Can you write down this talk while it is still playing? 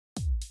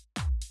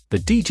The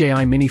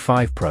DJI Mini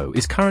 5 Pro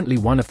is currently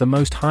one of the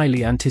most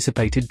highly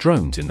anticipated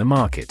drones in the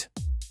market.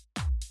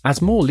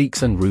 As more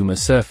leaks and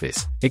rumors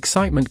surface,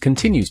 excitement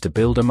continues to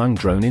build among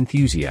drone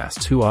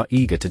enthusiasts who are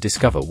eager to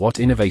discover what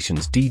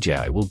innovations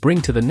DJI will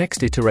bring to the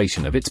next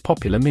iteration of its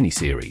popular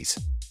mini-series.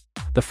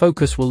 The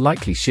focus will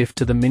likely shift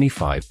to the Mini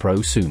 5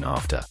 Pro soon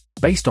after.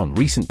 Based on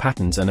recent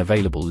patterns and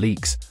available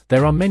leaks,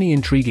 there are many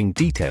intriguing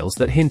details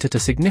that hint at a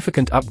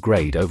significant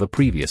upgrade over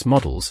previous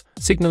models,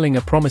 signaling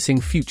a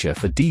promising future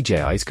for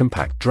DJI's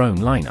compact drone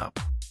lineup.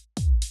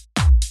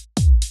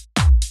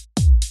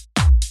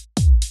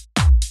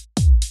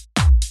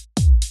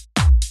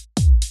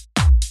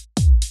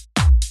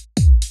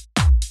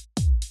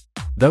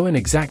 Though an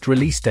exact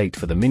release date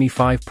for the Mini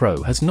 5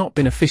 Pro has not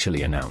been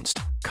officially announced,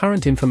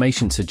 current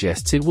information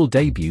suggests it will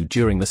debut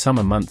during the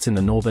summer months in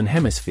the Northern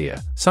Hemisphere,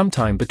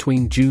 sometime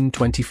between June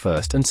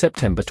 21st and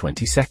September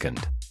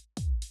 22nd.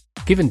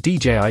 Given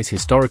DJI's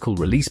historical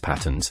release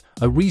patterns,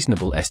 a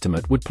reasonable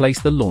estimate would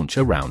place the launch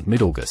around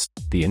mid-August.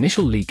 The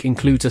initial leak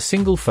includes a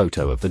single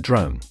photo of the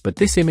drone, but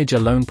this image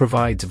alone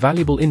provides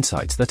valuable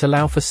insights that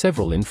allow for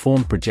several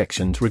informed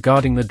projections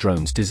regarding the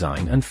drone's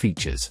design and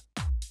features.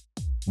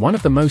 One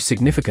of the most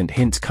significant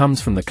hints comes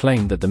from the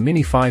claim that the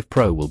Mini 5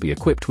 Pro will be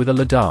equipped with a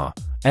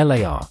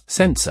LiDAR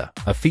sensor,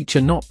 a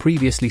feature not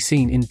previously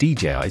seen in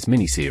DJI's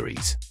Mini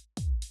series.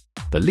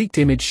 The leaked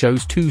image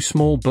shows two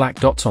small black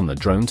dots on the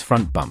drone's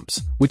front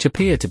bumps, which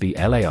appear to be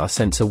LiDAR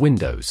sensor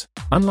windows.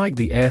 Unlike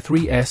the Air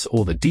 3S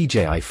or the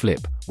DJI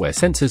Flip, where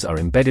sensors are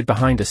embedded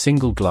behind a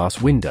single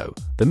glass window,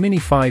 the Mini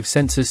 5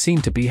 sensors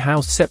seem to be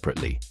housed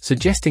separately,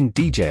 suggesting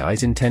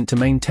DJI's intent to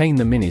maintain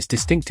the Mini's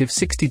distinctive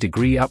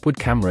 60-degree upward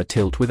camera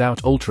tilt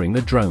without altering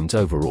the drone's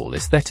overall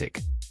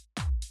aesthetic.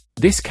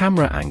 This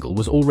camera angle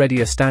was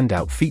already a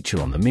standout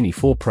feature on the Mini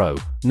 4 Pro,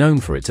 known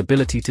for its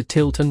ability to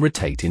tilt and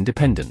rotate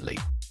independently.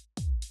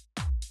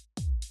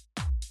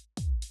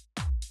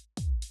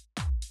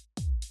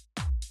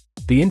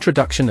 The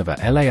introduction of a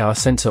LiDAR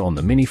sensor on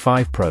the Mini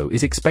 5 Pro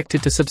is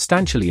expected to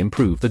substantially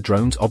improve the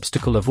drone's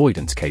obstacle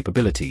avoidance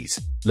capabilities.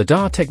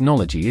 LiDAR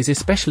technology is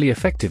especially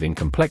effective in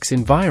complex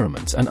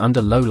environments and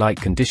under low-light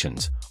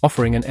conditions,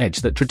 offering an edge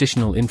that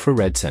traditional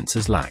infrared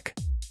sensors lack.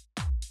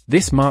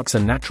 This marks a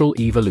natural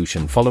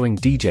evolution following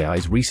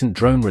DJI's recent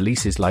drone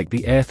releases like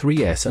the Air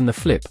 3S and the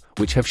Flip,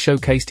 which have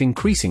showcased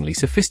increasingly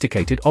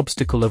sophisticated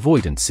obstacle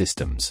avoidance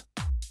systems.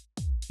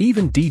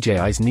 Even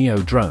DJI's Neo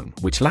drone,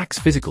 which lacks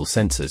physical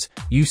sensors,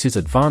 uses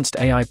advanced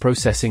AI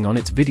processing on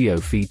its video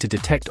feed to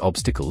detect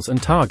obstacles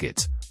and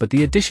targets, but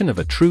the addition of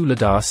a true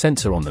LiDAR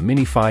sensor on the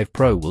Mini 5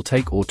 Pro will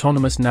take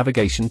autonomous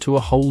navigation to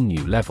a whole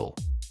new level.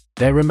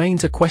 There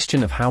remains a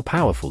question of how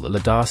powerful the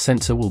LiDAR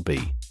sensor will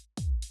be.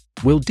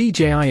 Will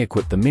DJI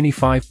equip the Mini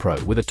 5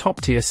 Pro with a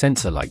top-tier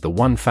sensor like the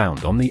one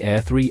found on the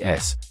Air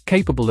 3S,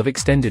 capable of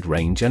extended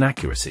range and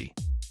accuracy?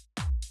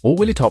 Or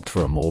will it opt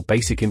for a more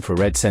basic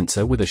infrared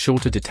sensor with a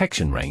shorter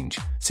detection range,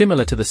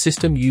 similar to the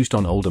system used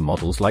on older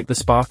models like the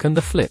Spark and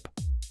the Flip?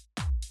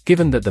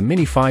 Given that the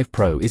Mini 5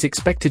 Pro is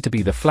expected to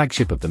be the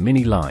flagship of the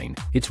Mini line,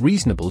 it's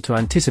reasonable to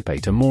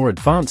anticipate a more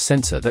advanced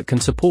sensor that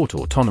can support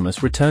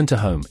autonomous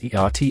return-to-home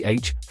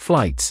 (RTH)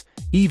 flights,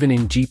 even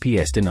in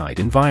GPS-denied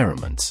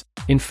environments.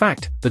 In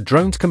fact, the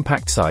drone's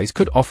compact size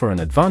could offer an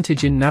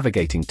advantage in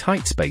navigating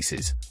tight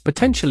spaces,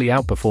 potentially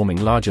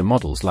outperforming larger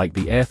models like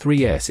the Air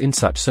 3S in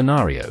such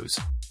scenarios.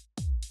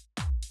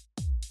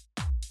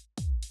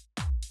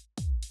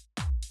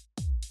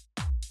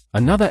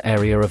 Another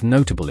area of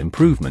notable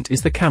improvement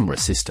is the camera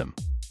system.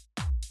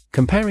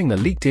 Comparing the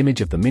leaked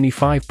image of the Mini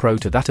 5 Pro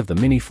to that of the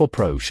Mini 4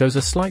 Pro shows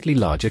a slightly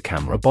larger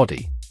camera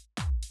body.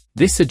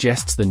 This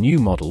suggests the new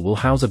model will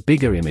house a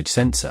bigger image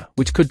sensor,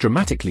 which could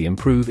dramatically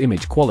improve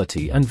image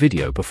quality and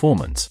video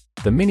performance.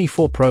 The Mini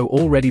 4 Pro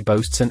already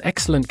boasts an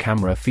excellent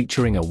camera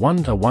featuring a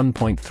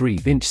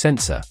 1.3-inch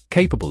sensor,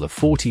 capable of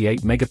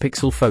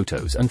 48-megapixel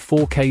photos and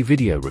 4K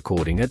video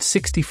recording at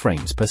 60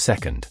 frames per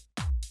second.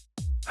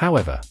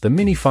 However, the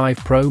Mini 5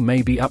 Pro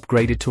may be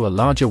upgraded to a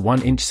larger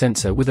 1-inch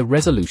sensor with a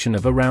resolution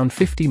of around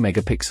 50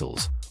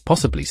 megapixels,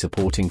 possibly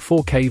supporting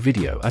 4K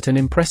video at an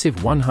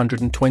impressive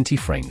 120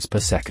 frames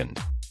per second.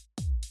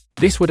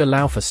 This would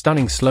allow for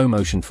stunning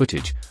slow-motion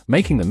footage,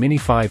 making the Mini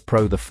 5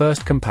 Pro the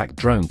first compact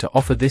drone to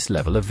offer this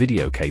level of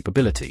video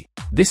capability.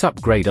 This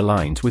upgrade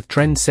aligns with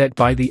trends set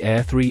by the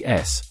Air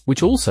 3S,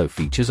 which also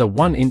features a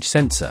 1-inch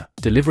sensor,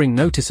 delivering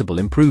noticeable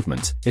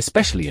improvements,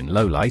 especially in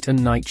low-light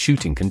and night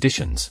shooting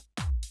conditions.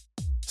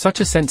 Such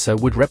a sensor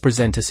would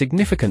represent a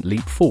significant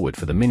leap forward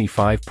for the Mini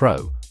 5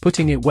 Pro,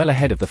 putting it well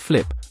ahead of the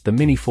Flip, the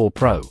Mini 4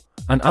 Pro,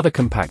 and other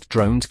compact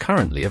drones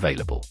currently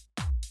available.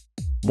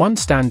 One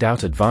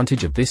standout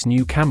advantage of this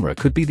new camera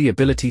could be the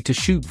ability to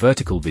shoot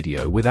vertical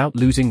video without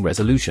losing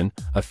resolution,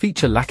 a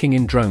feature lacking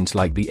in drones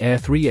like the Air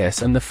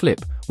 3S and the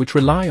Flip, which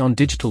rely on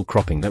digital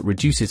cropping that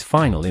reduces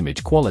final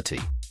image quality.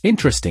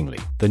 Interestingly,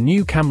 the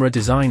new camera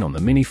design on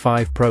the Mini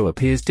 5 Pro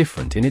appears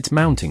different in its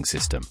mounting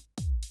system.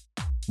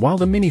 While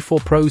the Mini 4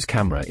 Pro's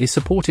camera is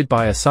supported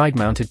by a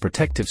side-mounted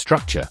protective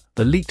structure,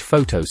 the leaked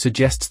photo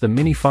suggests the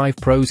Mini 5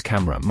 Pro's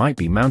camera might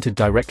be mounted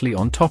directly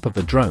on top of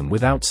the drone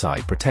without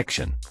side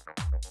protection.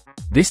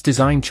 This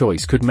design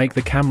choice could make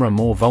the camera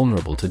more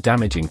vulnerable to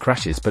damage in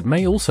crashes but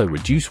may also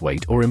reduce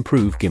weight or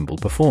improve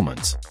gimbal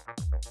performance.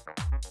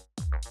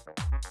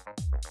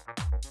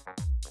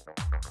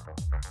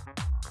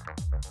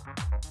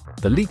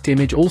 The leaked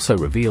image also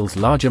reveals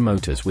larger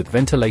motors with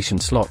ventilation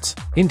slots,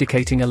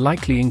 indicating a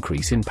likely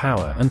increase in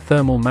power and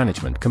thermal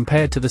management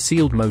compared to the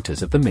sealed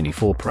motors of the Mini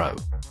 4 Pro.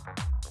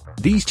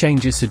 These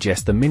changes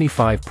suggest the Mini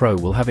 5 Pro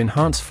will have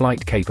enhanced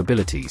flight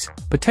capabilities,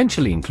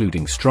 potentially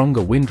including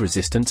stronger wind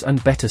resistance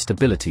and better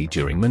stability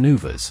during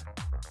maneuvers.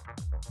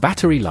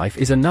 Battery life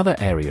is another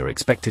area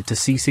expected to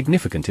see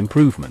significant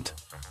improvement.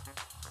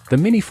 The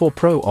Mini 4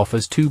 Pro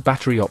offers two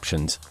battery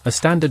options, a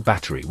standard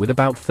battery with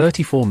about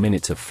 34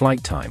 minutes of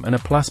flight time and a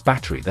Plus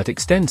battery that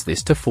extends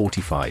this to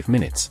 45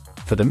 minutes.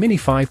 For the Mini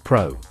 5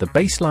 Pro, the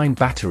baseline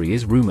battery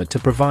is rumored to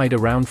provide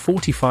around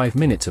 45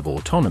 minutes of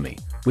autonomy,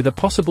 with a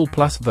possible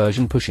Plus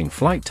version pushing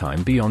flight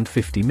time beyond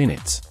 50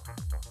 minutes.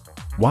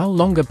 While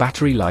longer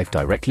battery life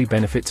directly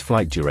benefits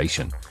flight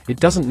duration, it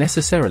doesn't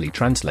necessarily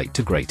translate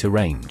to greater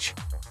range.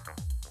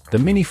 The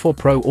Mini 4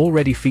 Pro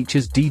already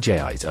features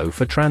DJI's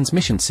O4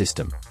 transmission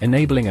system,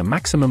 enabling a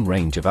maximum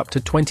range of up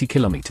to 20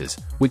 kilometers,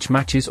 which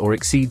matches or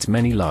exceeds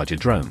many larger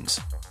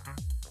drones.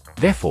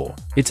 Therefore,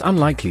 it's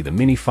unlikely the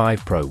Mini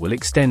 5 Pro will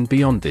extend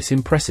beyond this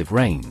impressive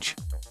range.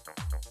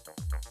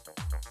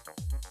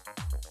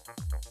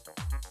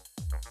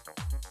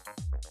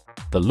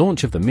 The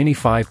launch of the Mini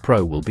 5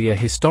 Pro will be a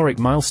historic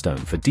milestone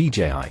for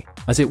DJI,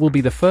 as it will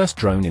be the first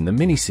drone in the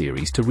Mini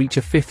series to reach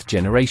a fifth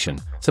generation,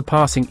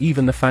 surpassing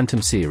even the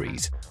Phantom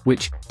series,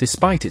 which,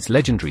 despite its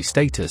legendary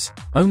status,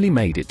 only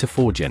made it to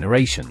 4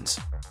 generations.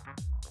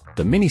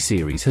 The Mini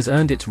series has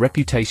earned its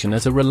reputation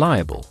as a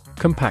reliable,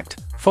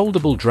 compact,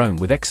 foldable drone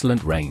with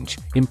excellent range,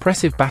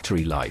 impressive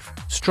battery life,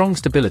 strong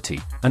stability,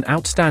 and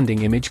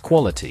outstanding image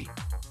quality.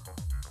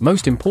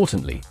 Most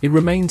importantly, it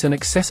remains an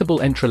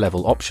accessible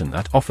entry-level option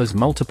that offers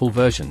multiple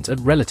versions at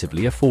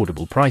relatively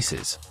affordable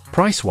prices.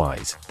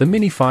 Price-wise, the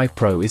Mini 5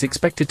 Pro is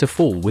expected to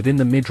fall within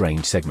the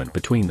mid-range segment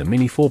between the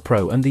Mini 4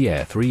 Pro and the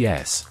Air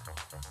 3S.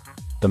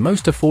 The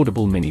most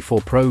affordable Mini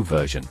 4 Pro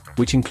version,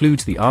 which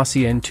includes the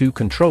RCN2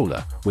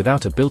 controller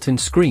without a built-in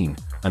screen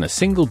and a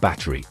single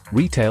battery,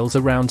 retails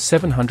around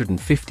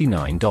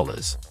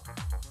 $759.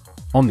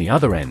 On the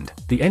other end,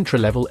 the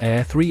entry-level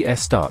Air 3S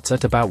starts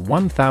at about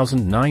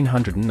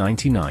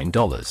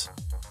 $1,999.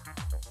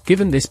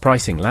 Given this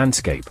pricing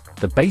landscape,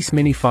 the base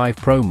Mini 5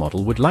 Pro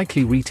model would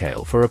likely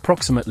retail for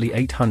approximately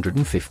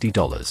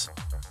 $850.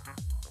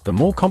 The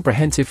more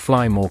comprehensive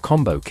Fly More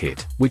combo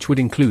kit, which would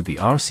include the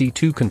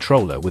RC2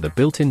 controller with a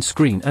built-in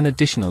screen and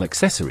additional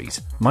accessories,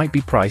 might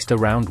be priced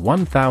around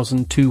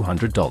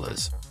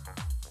 $1,200.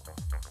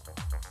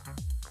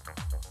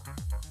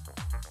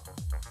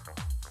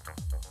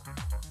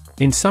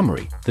 In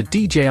summary, the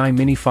DJI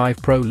Mini 5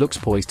 Pro looks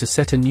poised to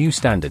set a new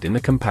standard in the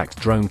compact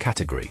drone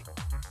category.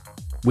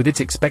 With its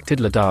expected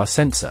LiDAR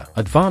sensor,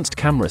 advanced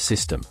camera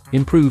system,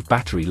 improved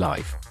battery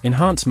life,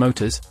 enhanced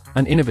motors,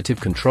 and innovative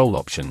control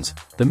options,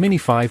 the Mini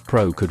 5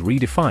 Pro could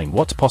redefine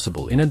what's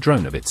possible in a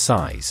drone of its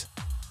size.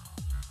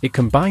 It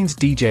combines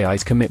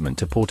DJI's commitment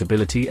to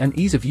portability and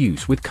ease of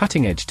use with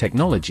cutting-edge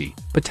technology,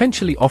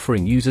 potentially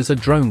offering users a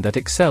drone that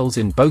excels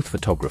in both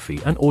photography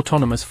and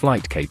autonomous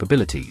flight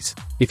capabilities.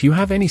 If you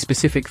have any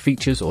specific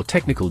features or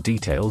technical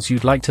details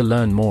you'd like to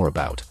learn more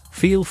about,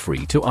 feel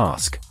free to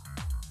ask.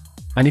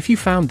 And if you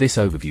found this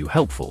overview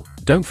helpful,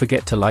 don't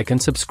forget to like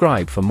and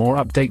subscribe for more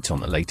updates on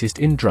the latest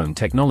in drone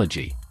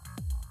technology.